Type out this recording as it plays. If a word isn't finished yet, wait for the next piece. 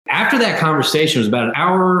after that conversation, it was about an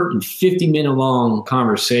hour and 50-minute long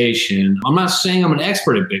conversation. I'm not saying I'm an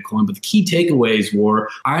expert at Bitcoin, but the key takeaways were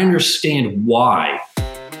I understand why.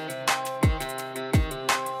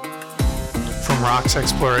 From Rocks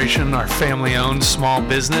Exploration, our family-owned small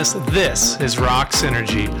business, this is Rocks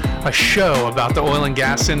Energy, a show about the oil and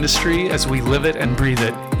gas industry as we live it and breathe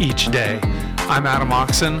it each day. I'm Adam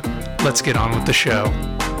Oxen. Let's get on with the show.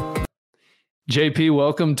 JP,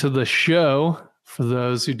 welcome to the show. For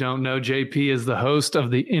those who don't know, JP is the host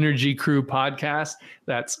of the Energy Crew podcast.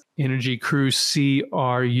 That's Energy Crew,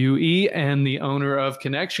 CRUE, and the owner of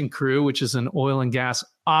Connection Crew, which is an oil and gas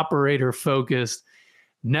operator-focused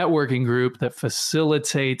networking group that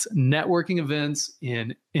facilitates networking events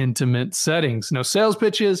in intimate settings. No sales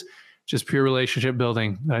pitches, just pure relationship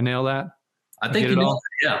building. Did I nail that? I think you nailed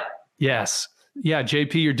it, yeah. Yes. Yeah,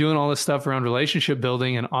 JP, you're doing all this stuff around relationship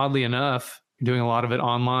building, and oddly enough, you're doing a lot of it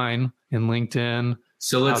online in LinkedIn.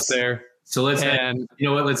 Out there. So let's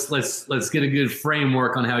get a good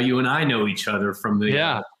framework on how you and I know each other from the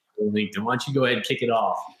LinkedIn. Why don't you go ahead and kick it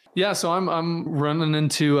off? Yeah, so I'm running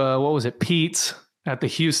into Pete's at the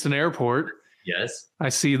Houston airport. Yes. I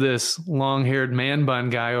see this long-haired man bun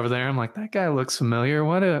guy over there. I'm like, that guy looks familiar.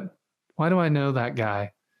 Why do I know that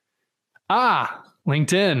guy?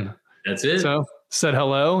 LinkedIn. That's it. So said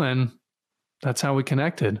hello, and that's how we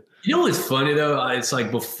connected. You know what's funny though? It's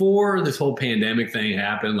like before this whole pandemic thing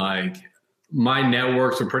happened, like my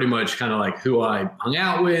networks were pretty much kind of like who I hung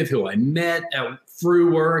out with, who I met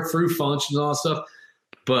through work, through functions, all that stuff.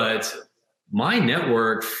 But my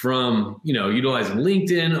network from, utilizing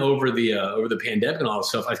LinkedIn over the pandemic and all that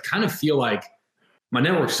stuff, I kind of feel like my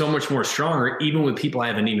network's so much more stronger, even with people I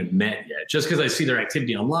haven't even met yet. Just because I see their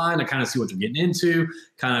activity online, I kind of see what they're getting into,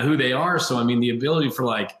 kind of who they are. So, I mean, the ability for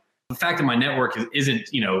the fact that my network isn't,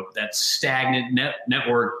 that stagnant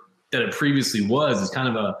network that it previously was is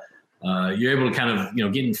kind of you're able to kind of,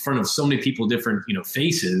 get in front of so many people, different,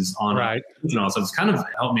 faces on, right. So it's kind of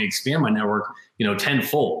helped me expand my network,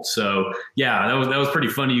 tenfold. So yeah, that was pretty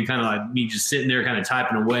funny. You kind of like me just sitting there kind of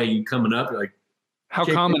typing away, you coming up, you're like, how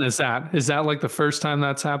common is that? Is that like the first time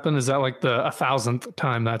that's happened? Is that like the 1,000th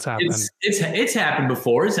time that's happened? It's happened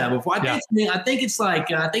before. It's happened before. I think it's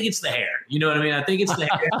the hair. You know what I mean? I think it's the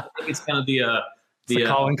hair. I think it's kind of the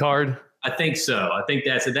calling card. I think so. I think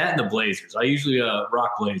that's it. That and the blazers. I usually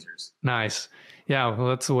rock blazers. Nice. Yeah, well,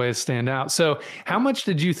 that's the way to stand out. So how much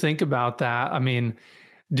did you think about that? I mean,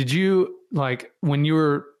 did you, when you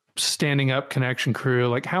were standing up Connection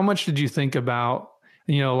Crew, how much did you think about,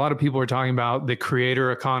 a lot of people are talking about the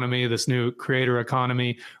creator economy, this new creator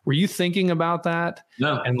economy. Were you thinking about that?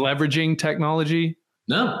 No. And leveraging technology?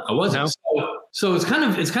 No, I wasn't. No? So it's kind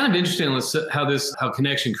of interesting how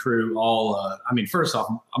Connection Crew all, first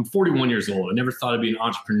off, I'm 41 years old. I never thought I'd be an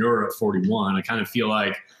entrepreneur at 41. I kind of feel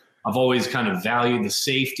like I've always kind of valued the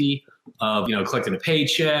safety of, collecting a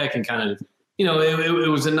paycheck and kind of, it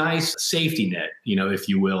was a nice safety net, if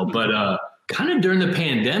you will. But, kind of during the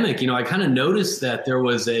pandemic, I kind of noticed that there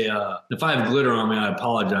was if I have glitter on me, I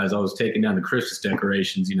apologize. I was taking down the Christmas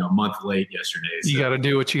decorations, a month late yesterday. So you got to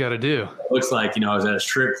do what you got to do. It looks like, I was at a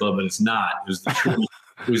strip club, but it's not. It was the tree.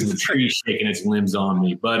 It was the tree shaking its limbs on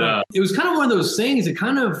me. But it was kind of one of those things.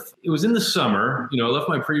 It was in the summer, I left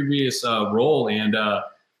my previous role and, I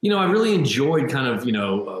really enjoyed kind of,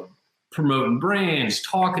 promoting brands,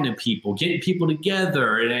 talking to people, getting people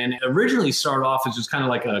together, and originally started off as just kind of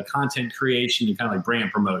like a content creation and kind of like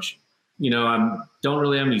brand promotion. I don't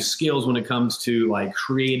really have any skills when it comes to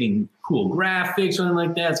creating cool graphics or anything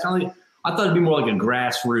like that. It's kind of I thought it'd be more like a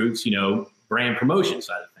grassroots, brand promotion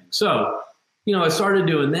side of things. So, I started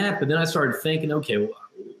doing that, but then I started thinking, okay, well,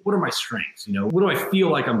 what are my strengths? What do I feel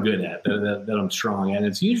like I'm good at, that I'm strong at? And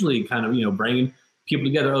it's usually kind of, bringing people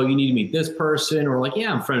together. Oh, you need to meet this person, or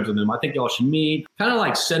yeah, I'm friends with them. I think y'all should meet. Kind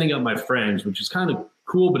of setting up my friends, which is kind of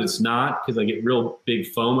cool, but it's not, because I get real big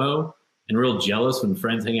FOMO and real jealous when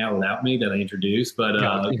friends hang out without me that I introduce. But you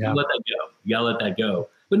let that go. You gotta let that go.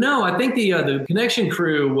 But no, I think the Connection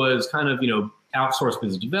Crew was kind of outsourced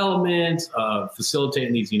business development,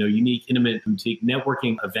 facilitating these unique, intimate, boutique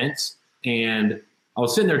networking events. And I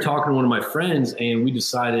was sitting there talking to one of my friends, and we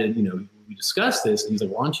decided, we discussed this, and he's like,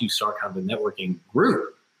 why don't you start kind of a networking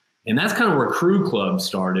group? And that's kind of where Crew Club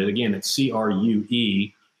started. Again, it's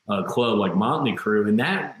CRUE club, like Motley Crew. And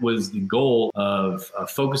that was the goal of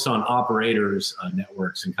focus on operators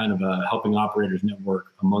networks and kind of helping operators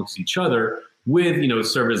network amongst each other with,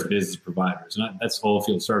 service business providers. And that's oil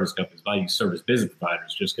field service companies, but I use service business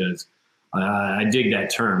providers just because I dig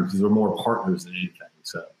that term, because we're more partners than anything.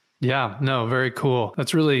 So. Yeah, no, very cool.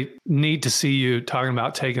 That's really neat to see you talking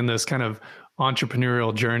about taking this kind of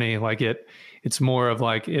entrepreneurial journey. it's more of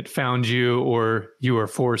like it found you or you were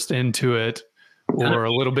forced into it or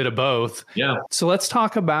a little bit of both. Yeah. So let's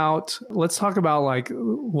talk about like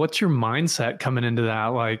what's your mindset coming into that?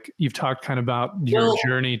 Like you've talked kind of about your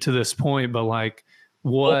journey to this point, but like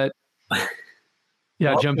what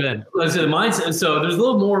jump in. Let's say the mindset. So there's a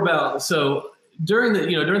little more about during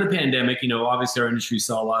the pandemic, obviously our industry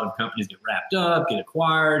saw a lot of companies get wrapped up, get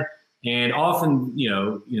acquired, and often,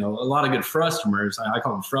 a lot of good frustomers, I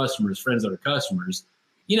call them frustomers, friends that are customers,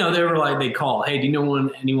 they were like, they call, hey, do you know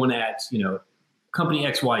anyone at, company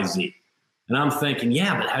XYZ? And I'm thinking,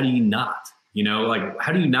 yeah, but how do you not?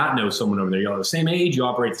 How do you not know someone over there? You're all the same age, you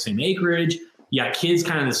operate the same acreage, you got kids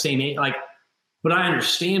kind of the same age, but I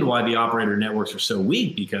understand why the operator networks are so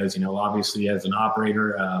weak because, obviously as an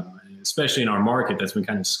operator, especially in our market that's been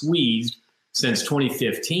kind of squeezed since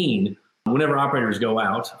 2015, whenever operators go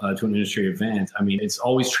out to an industry event, it's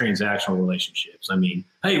always transactional relationships.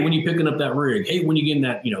 Hey, when you picking up that rig? Hey, when you getting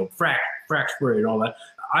that, frac spray and all that?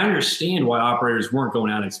 I understand why operators weren't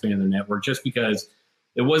going out and expanding their network just because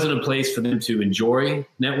it wasn't a place for them to enjoy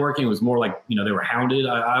networking. It was more like, they were hounded.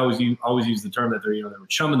 I always use the term that they were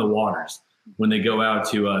chumming the waters when they go out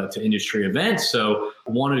to industry events. So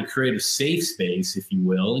I wanted to create a safe space, if you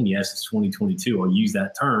will. And yes, it's 2022. I'll use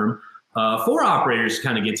that term for operators to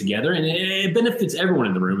kind of get together, and it benefits everyone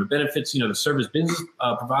in the room. It benefits, the service business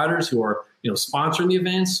providers who are, sponsoring the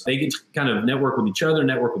events. They get to kind of network with each other,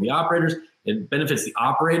 network with the operators. It benefits the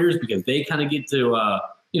operators because they kind of get to,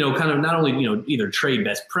 kind of not only, either trade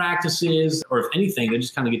best practices, or if anything, they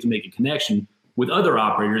just kind of get to make a connection with other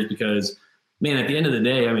operators because, man, at the end of the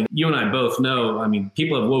day, you and I both know,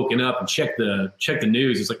 people have woken up and checked the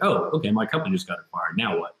news. It's like, oh, okay, my company just got acquired.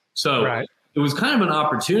 Now what? So right. It was kind of an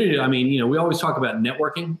opportunity. We always talk about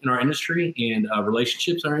networking in our industry and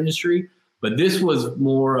relationships in our industry, but this was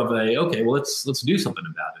more of okay, well, let's do something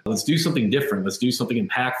about it. Let's do something different. Let's do something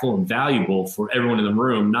impactful and valuable for everyone in the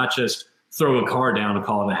room, not just throw a car down and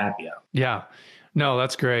call it a happy hour. Yeah. No,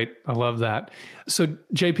 that's great. I love that. So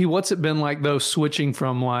JP, what's it been like though, switching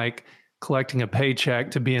from like collecting a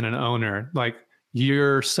paycheck to being an owner? Like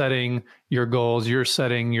you're setting your goals, you're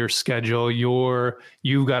setting your schedule,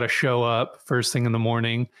 you've got to show up first thing in the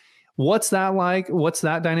morning. What's that like? What's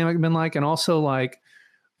that dynamic been like? And also like,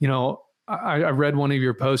 I read one of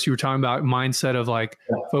your posts, you were talking about mindset of like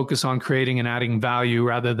focus on creating and adding value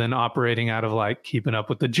rather than operating out of like keeping up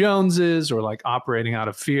with the Joneses or like operating out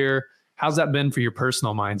of fear. How's that been for your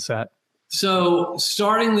personal mindset? So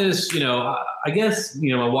starting this, I guess,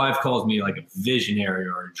 my wife calls me like a visionary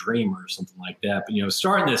or a dreamer or something like that. But,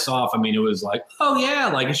 starting this off, it was like, oh yeah,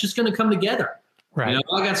 like it's just going to come together. Right.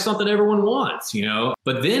 I got something everyone wants,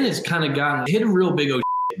 but then it's kind of hit a real big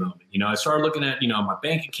moment. I started looking at, my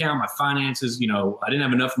bank account, my finances, I didn't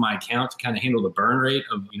have enough of my account to kind of handle the burn rate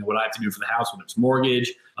of, what I have to do for the house, whether it's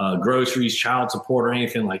mortgage, groceries, child support, or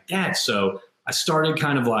anything like that. So I started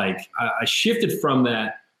kind of like, I shifted from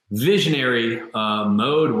that visionary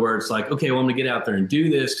mode where it's like, okay, well, I'm gonna get out there and do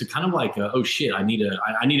this to kind of like, oh shit, I need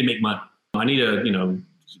to make money. I need to,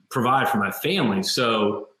 provide for my family.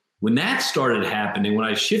 So when that started happening, when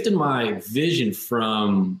I shifted my vision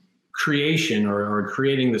from creation or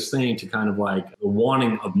creating this thing to kind of like the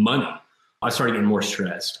wanting of money, I started getting more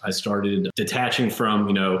stressed. I started detaching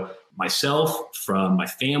from, myself, from my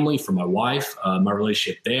family, from my wife, my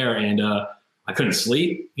relationship there. And I couldn't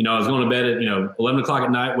sleep. I was going to bed at, 11 o'clock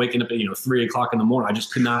at night, waking up at, 3 o'clock in the morning. I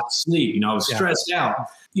just could not sleep. I was stressed out.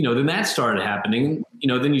 Then that started happening.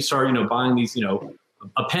 Then you start, buying these,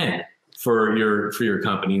 a pen for your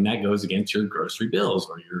company, and that goes against your grocery bills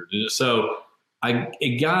so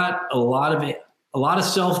it got a lot of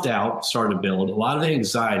self-doubt started to build, a lot of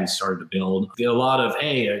anxiety started to build, a lot of,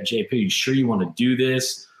 hey, JP, you sure you want to do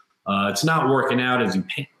this? It's not working out as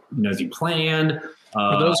you planned.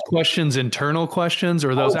 Are those questions internal questions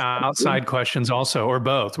or are those outside questions also, or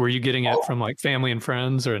both? Were you getting it from like family and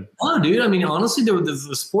friends or? Oh, dude. Honestly, there was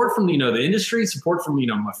the support from, the industry, support from,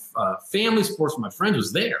 my family, support from my friends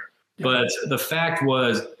was there. Yeah. But the fact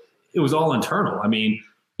was, it was all internal.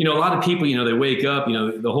 A lot of people, they wake up,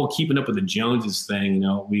 the whole keeping up with the Joneses thing,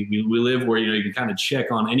 we live where, you can kind of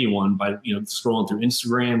check on anyone by, scrolling through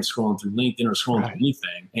Instagram, scrolling through LinkedIn, or scrolling through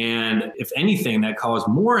anything. And if anything, that caused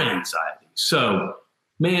more anxiety. So,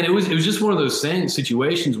 man, it was just one of those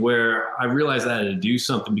situations where I realized I had to do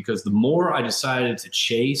something, because the more I decided to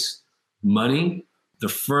chase money, the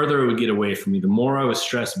further it would get away from me, the more I was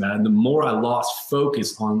stressed about it, and the more I lost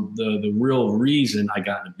focus on the real reason I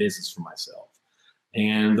got into business for myself.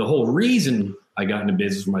 And the whole reason I got into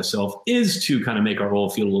business for myself is to kind of make our role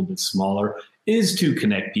feel a little bit smaller, is to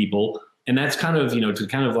connect people. And that's kind of, to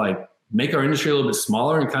kind of like make our industry a little bit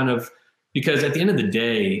smaller and kind of Because at the end of the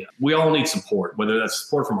day, we all need support, whether that's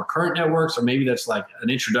support from our current networks or maybe that's like an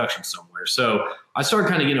introduction somewhere. So I started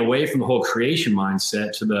kind of getting away from the whole creation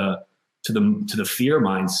mindset to the fear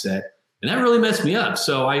mindset. And that really messed me up.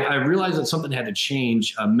 So I realized that something had to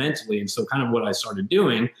change mentally. And so kind of what I started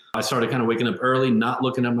doing, I started kind of waking up early, not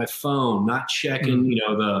looking at my phone, not checking,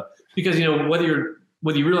 because,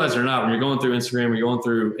 whether you realize it or not, when you're going through Instagram or you're going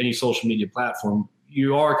through any social media platform,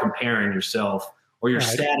 you are comparing yourself or your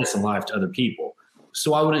status in life to other people.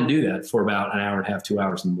 So I wouldn't do that for about an hour and a half, 2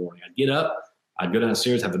 hours in the morning. I'd get up, I'd go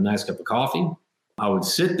downstairs, have a nice cup of coffee. I would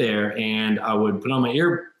sit there and I would put on my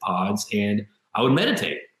ear pods and I would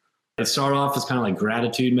meditate. It started off as kind of like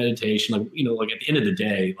gratitude meditation, like at the end of the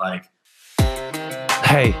day, like.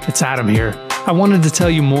 Hey, it's Adam here. I wanted to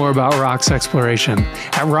tell you more about Rox Exploration.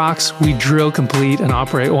 At Rox, we drill, complete, and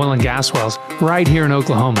operate oil and gas wells right here in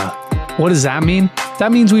Oklahoma. What does that mean?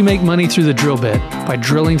 That means we make money through the drill bit by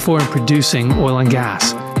drilling for and producing oil and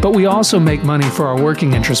gas. But we also make money for our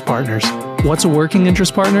working interest partners. What's a working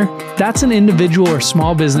interest partner? That's an individual or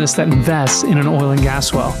small business that invests in an oil and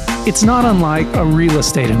gas well. It's not unlike a real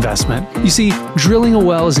estate investment. You see, drilling a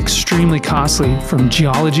well is extremely costly, from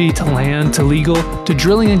geology to land to legal to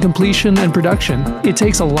drilling and completion and production. It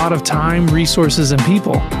takes a lot of time, resources, and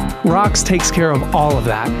people. Rox takes care of all of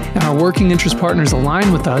that, and our working interest partners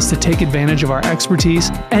align with us to take advantage of our expertise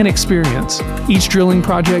and experience. Each drilling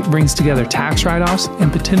project brings together tax write-offs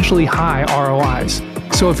and potentially high ROIs.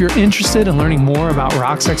 So if you're interested in learning more about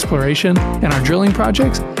Rox Exploration and our drilling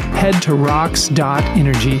projects, head to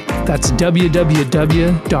rox.energy. That's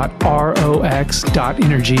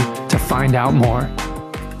www.rox.energy to find out more.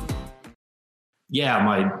 Yeah,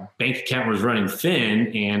 my bank account was running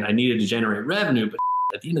thin and I needed to generate revenue. But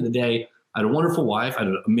at the end of the day, I had a wonderful wife. I had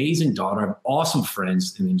an amazing daughter. I have awesome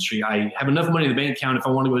friends in the industry. I have enough money in the bank account. If I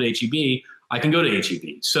want to go to HEB, I can go to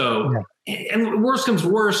HEB. So, and worst comes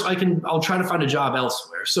worst, I'll try to find a job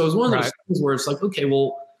elsewhere. So it's one of those things where it's like, okay,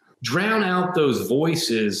 well, drown out those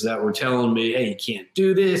voices that were telling me, hey, you can't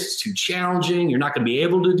do this. It's too challenging. You're not going to be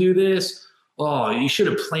able to do this. Oh, you should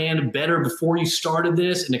have planned better before you started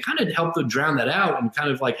this. And it kind of helped to drown that out and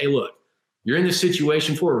kind of like, hey, look, you're in this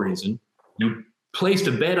situation for a reason. You placed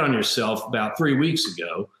a bet on yourself about 3 weeks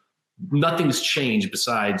ago. Nothing's changed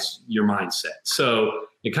besides your mindset. So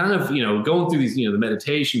it kind of, going through these, the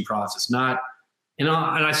meditation process, and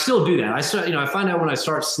I still do that. I find out when I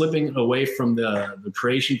start slipping away from the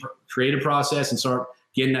creative process and start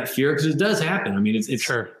getting that fear, because it does happen. I mean, it's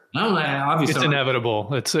sure. I don't know. Obviously, it's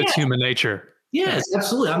inevitable. It's human nature. Yes,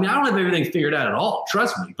 absolutely. I mean, I don't have everything figured out at all.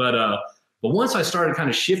 Trust me. But once I started kind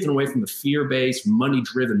of shifting away from the fear-based,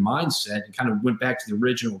 money-driven mindset and kind of went back to the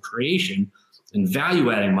original creation and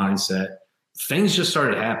value-adding mindset, things just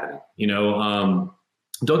started happening.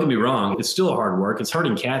 Don't get me wrong. It's still hard work. It's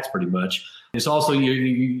herding cats pretty much. It's also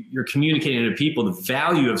you're communicating to people the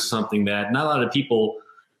value of something that not a lot of people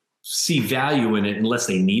see value in it unless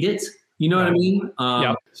they need it. You know what I mean?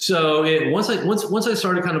 So once I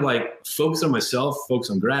started kind of like focus on myself,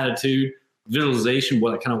 focus on gratitude, visualization,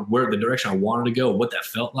 where the direction I wanted to go, what that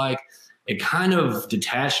felt like, it kind of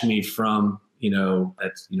detached me from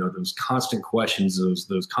those constant questions,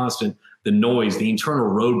 those constant, the noise, the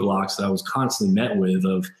internal roadblocks that I was constantly met with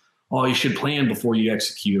of, oh, you should plan before you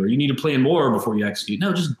execute, or you need to plan more before you execute.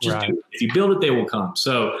 No, just do it. If you build it, they will come.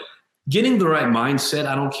 So getting the right mindset,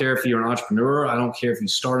 I don't care if you're an entrepreneur. I don't care if you're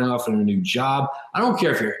starting off in a new job. I don't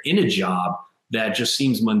care if you're in a job that just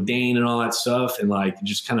seems mundane and all that stuff, and like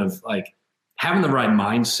just kind of like having the right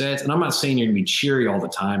mindset. And I'm not saying you're going to be cheery all the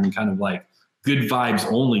time and kind of like good vibes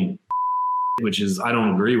only, which is I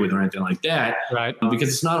don't agree with or anything like that. Right. Because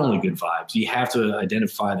it's not only good vibes. You have to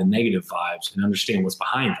identify the negative vibes and understand what's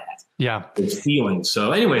behind that. Yeah. It's feelings.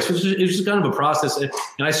 So anyways, it's just kind of a process. And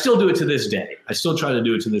I still do it to this day. I still try to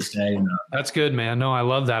do it to this day. And, that's good, man. No, I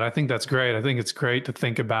love that. I think that's great. I think it's great to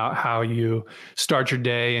think about how you start your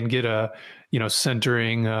day and get a,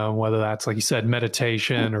 centering, whether that's, like you said,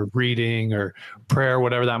 meditation or reading or prayer,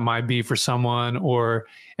 whatever that might be for someone,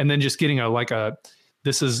 and then just getting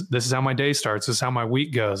this is how my day starts. This is how my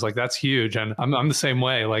week goes. Like, that's huge. And I'm the same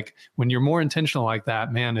way. Like, when you're more intentional like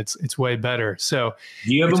that, man, it's way better. So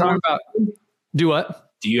do you have do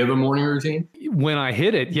what? Do you have a morning routine? When I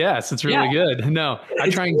hit it, yes, it's really good. No, I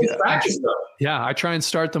try and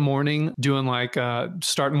start the morning doing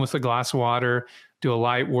starting with a glass of water, do a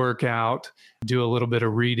light workout, do a little bit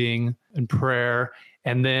of reading and prayer.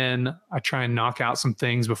 And then I try and knock out some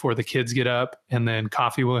things before the kids get up, and then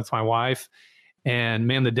coffee with my wife. And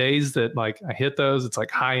man, the days that I hit those, it's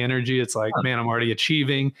like high energy. It's like, man, I'm already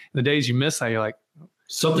achieving. The days you miss that, you're like,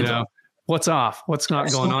 what's off? What's not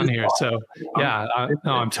going on here? So yeah,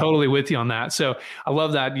 I'm totally with you on that. So I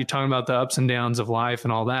love that you're talking about the ups and downs of life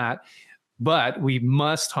and all that, but we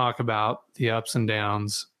must talk about the ups and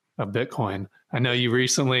downs of Bitcoin. I know you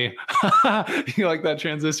recently, you like that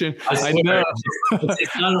transition? I know.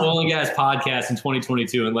 It's not an oil and gas podcast in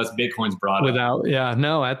 2022 unless Bitcoin's brought up.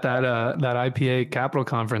 At that IPA Capital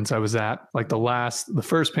conference I was at, like the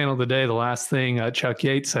first panel of the day, the last thing Chuck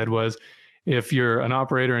Yates said was, if you're an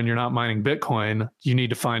operator and you're not mining Bitcoin, you need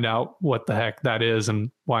to find out what the heck that is and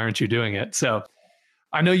why aren't you doing it? So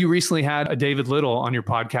I know you recently had a David Little on your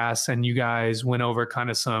podcast and you guys went over kind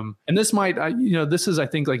of some, and this might, this is, I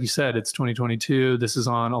think, like you said, it's 2022. This is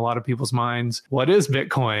on a lot of people's minds. What is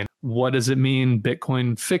Bitcoin? What does it mean?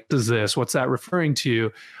 Bitcoin fixes this. What's that referring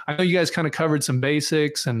to? I know you guys kind of covered some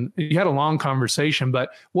basics and you had a long conversation, but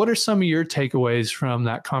what are some of your takeaways from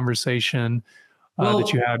that conversation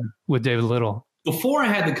that you had with David Little? Before I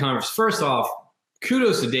had the conversation, first off,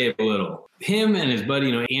 kudos to David Little. Him and his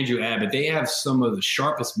buddy, Andrew Abbott, they have some of the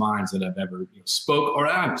sharpest minds that I've ever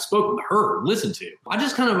listened to. I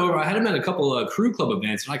just I had him at a couple of crew club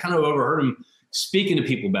events, and I kind of overheard him speaking to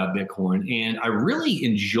people about Bitcoin. And I really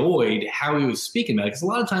enjoyed how he was speaking about it. Because a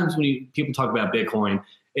lot of times when people talk about Bitcoin,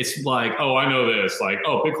 it's like, oh, I know this. Like,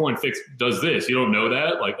 oh, Bitcoin does this. You don't know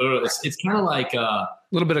that? Like, it's kind of like a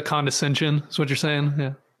little bit of condescension is what you're saying.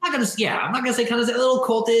 Yeah. I'm not gonna say kind of a little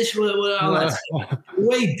cultish. The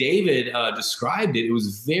way David described it, it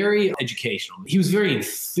was very educational. He was very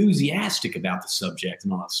enthusiastic about the subject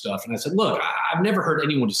and all that stuff. And I said, look, I've never heard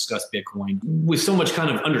anyone discuss Bitcoin with so much kind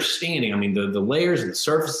of understanding. I mean, the layers and the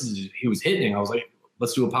surfaces he was hitting. I was like,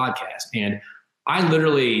 let's do a podcast. And I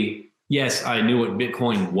literally, yes, I knew what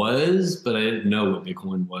Bitcoin was, but I didn't know what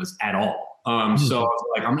Bitcoin was at all. So I was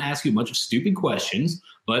like, I'm going to ask you a bunch of stupid questions,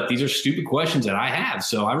 but these are stupid questions that I have.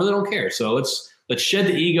 So I really don't care. So let's shed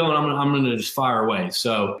the ego and I'm going to just fire away.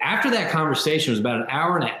 So after that conversation, it was about an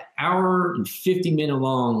hour and 50-minute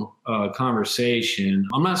long conversation.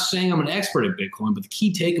 I'm not saying I'm an expert at Bitcoin, but the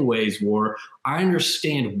key takeaways were I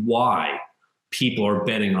understand why people are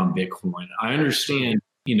betting on Bitcoin. I understand,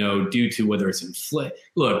 due to whether it's inflation.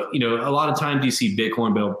 Look, a lot of times you see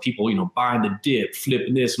Bitcoin about people, buying the dip,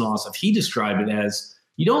 flipping this and all that stuff. He described it as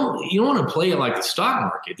you don't want to play it like the stock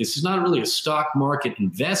market. This is not really a stock market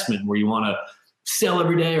investment where you want to sell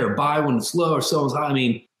every day or buy when it's low or sell as high. I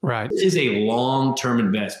mean, right. This is a long-term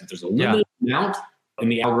investment. There's a limited amount in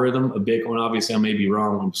the algorithm of Bitcoin. Obviously, I may be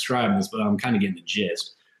wrong when I'm describing this, but I'm kind of getting the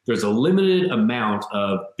gist. There's a limited amount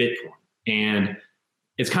of Bitcoin, and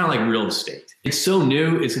it's kind of like real estate. It's so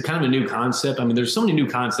new. It's a kind of a new concept. I mean, there's so many new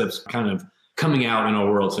concepts kind of coming out in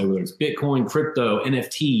our world. So whether it's Bitcoin, crypto,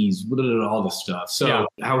 NFTs, all this stuff. So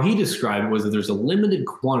how he described it was that there's a limited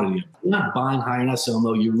quantity of, you're not buying high, you're not selling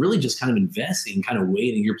low. You're really just kind of investing, kind of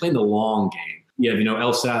waiting. You're playing the long game. You have,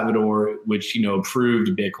 El Salvador, which,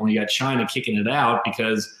 approved Bitcoin. You got China kicking it out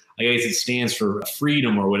because I guess it stands for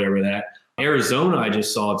freedom or whatever that. Arizona, I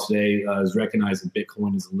just saw today, is recognizing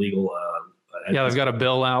Bitcoin as illegal. They've got a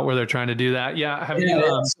bill out where they're trying to do that. Yeah. Have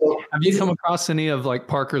you come across any of like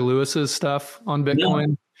Parker Lewis's stuff on Bitcoin?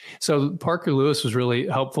 No. So Parker Lewis was really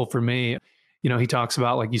helpful for me. He talks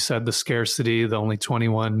about, like you said, the scarcity, the only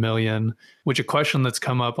 21 million, which a question that's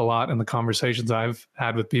come up a lot in the conversations I've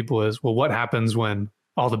had with people is, well, what happens when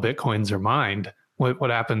all the Bitcoins are mined?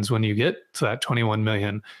 What happens when you get to that 21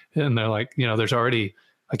 million? And they're like, there's already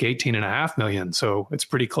like 18.5 million. So it's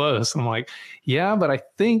pretty close. I'm like, yeah, but I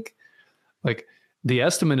think like the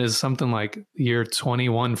estimate is something like year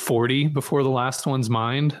 2140 before the last one's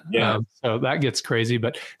mined. Yeah. So that gets crazy,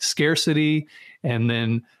 but scarcity and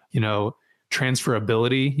then,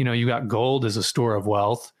 transferability, you got gold as a store of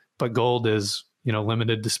wealth, but gold is,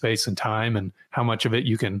 limited to space and time and how much of it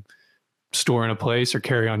you can store in a place or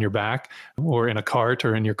carry on your back or in a cart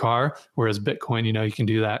or in your car. Whereas Bitcoin, you can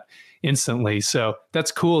do that instantly. So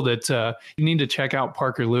that's cool that you need to check out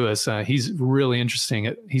Parker Lewis. He's really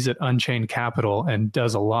interesting. He's at Unchained Capital and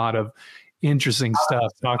does a lot of interesting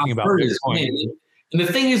stuff talking about Bitcoin. And the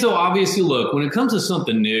thing is, though, obviously, look, when it comes to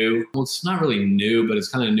something new, well, it's not really new, but it's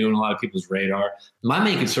kind of new on a lot of people's radar. My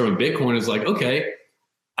main concern with Bitcoin is like, okay,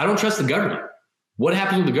 I don't trust the government. What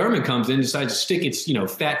happens when the government comes in and decides to stick its,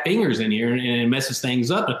 fat fingers in here and it messes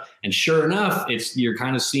things up? And sure enough, you're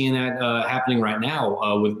kind of seeing that happening right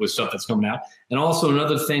now with stuff that's coming out. And also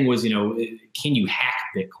another thing was, can you hack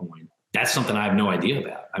Bitcoin? That's something I have no idea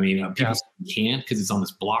about. I mean, people say you can't because it's on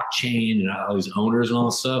this blockchain and all these owners and all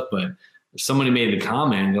this stuff. But somebody made the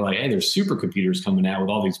comment, they're like, hey, there's supercomputers coming out with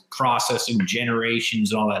all these processing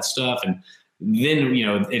generations and all that stuff. And then,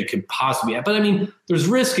 it could possibly, but I mean, there's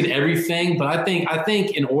risk in everything, but I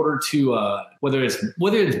think in order to, whether it's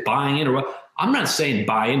buying in or what, I'm not saying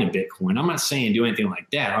buy into Bitcoin. I'm not saying do anything like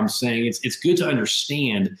that. I'm saying it's good to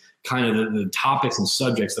understand kind of the topics and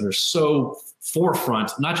subjects that are so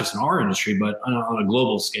forefront, not just in our industry, but on a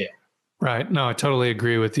global scale. Right. No, I totally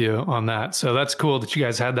agree with you on that. So that's cool that you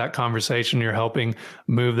guys had that conversation. You're helping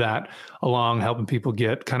move that along, helping people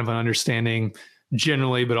get kind of an understanding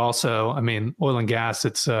generally, but also, I mean, oil and gas,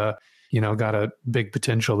 it's, got a big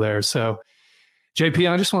potential there. So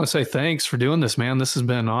JP, I just want to say thanks for doing this, man. This has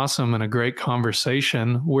been awesome and a great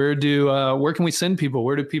conversation. Where can we send people?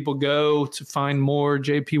 Where do people go to find more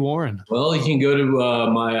JP Warren? Well, you can go to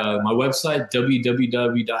my website,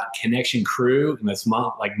 www.connectioncrew, and that's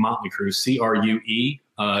like Motley Crew, CRUE.com.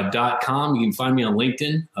 You can find me on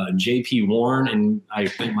LinkedIn, JP Warren, and I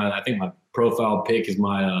think my profile pic is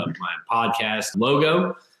my podcast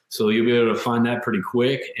logo. So you'll be able to find that pretty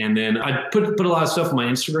quick. And then I put a lot of stuff on my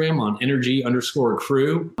Instagram on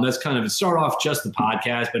energy_crew. That's kind of, it started off just the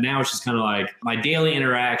podcast, but now it's just kind of like my daily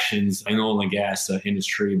interactions in the oil and gas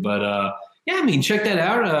industry. But yeah, I mean, check that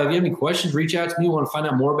out. If you have any questions, reach out to me. You want to find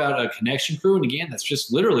out more about Connection Crew. And again, that's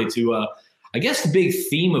just literally to, I guess the big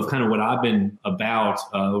theme of kind of what I've been about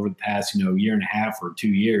over the past, year and a half or 2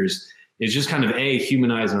 years is just kind of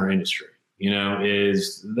humanizing our industry.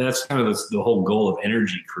 That's kind of the whole goal of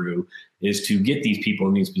Energy Crew, is to get these people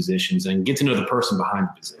in these positions and get to know the person behind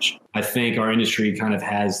the position. I think our industry kind of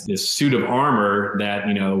has this suit of armor that,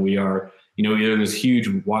 we are, either in this huge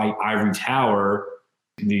white ivory tower,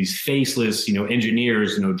 these faceless,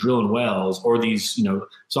 engineers, drilling wells, or these,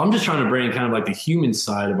 so I'm just trying to bring kind of like the human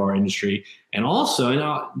side of our industry. And also,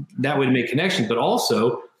 that way to make connections, but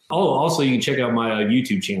also you can check out my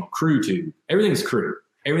YouTube channel, CrewTube. Everything's Crew.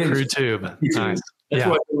 CrewTube. Nice.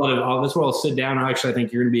 That's where I'll sit down. Actually, I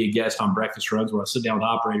think you're going to be a guest on Breakfast Runs, where I'll sit down with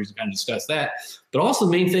operators and kind of discuss that. But also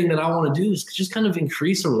the main thing that I want to do is just kind of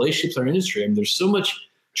increase the relationships in our industry. I mean, there's so much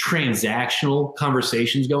transactional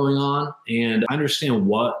conversations going on, and I understand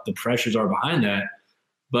what the pressures are behind that.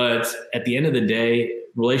 But at the end of the day,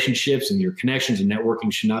 relationships and your connections and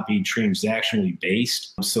networking should not be transactionally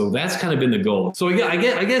based. So that's kind of been the goal. So yeah, I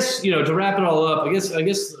guess, to wrap it all up, I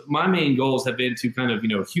guess my main goals have been to kind of,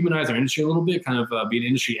 humanize our industry a little bit, kind of be an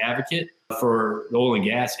industry advocate for the oil and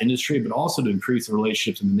gas industry, but also to increase the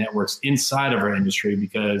relationships and the networks inside of our industry,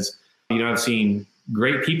 because, I've seen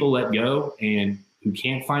great people let go and who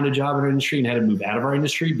can't find a job in our industry and had to move out of our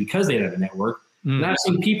industry because they had a network. And I've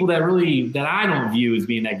seen people that I don't view as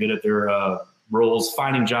being that good at their roles,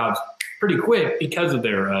 finding jobs pretty quick because of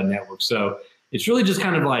their network. So it's really just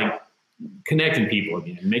kind of like connecting people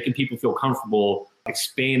again, making people feel comfortable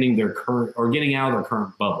expanding their current or getting out of their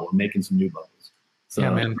current bubble and making some new bubbles. So, yeah,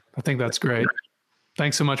 man, I think that's great.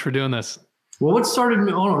 Thanks so much for doing this. Well, what started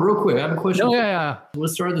me, hold on real quick. I have a question. Oh, yeah. What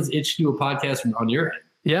started this itch to do a podcast on your end?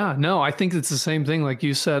 Yeah, no, I think it's the same thing. Like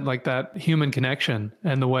you said, like that human connection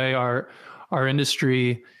and the way our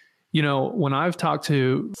industry, when I've talked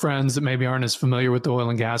to friends that maybe aren't as familiar with the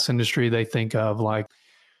oil and gas industry, they think of like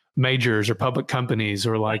majors or public companies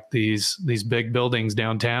or like these big buildings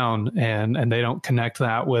downtown, and they don't connect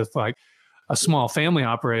that with like a small family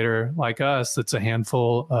operator like us that's a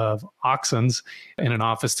handful of oxens in an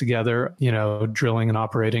office together, drilling and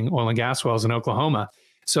operating oil and gas wells in Oklahoma.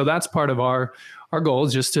 So that's part of our goal,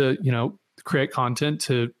 is just to, create content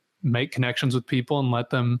to make connections with people and let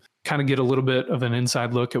them kind of get a little bit of an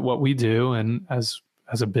inside look at what we do, and as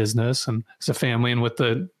a business and as a family, and with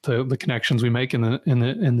the connections we make in the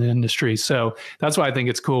industry. So that's why I think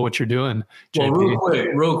it's cool what you're doing, JP. Well,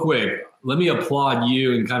 real quick, let me applaud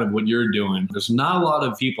you and kind of what you're doing. There's not a lot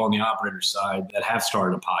of people on the operator side that have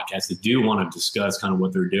started a podcast that do want to discuss kind of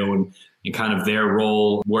what they're doing and kind of their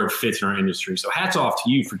role, where it fits in our industry. So hats off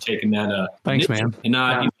to you for taking that. Thanks, man. And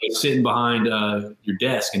not sitting behind your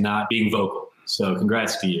desk and not being vocal. So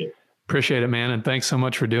congrats to you. Appreciate it, man. And thanks so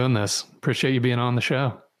much for doing this. Appreciate you being on the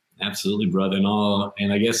show. Absolutely, brother.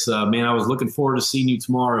 And I guess, man, I was looking forward to seeing you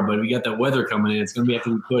tomorrow, but we got that weather coming in. It's going to be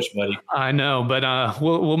after we push, buddy. I know, but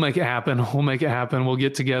we'll make it happen. We'll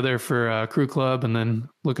get together for Crew Club, and then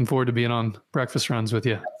looking forward to being on Breakfast Runs with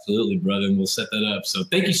you. Absolutely, brother. And we'll set that up. So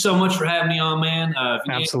thank you so much for having me on, man.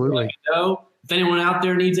 Absolutely. If anyone out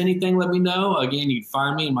there needs anything, let me know. Again, you can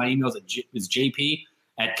find me. My email is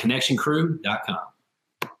jp@connectioncrew.com.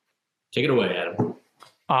 Take it away, Adam.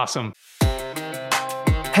 Awesome.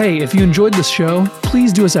 Hey, if you enjoyed this show,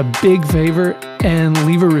 please do us a big favor and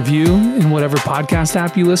leave a review in whatever podcast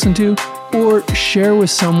app you listen to, or share with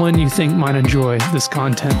someone you think might enjoy this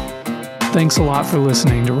content. Thanks a lot for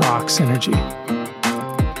listening to Rocks Energy.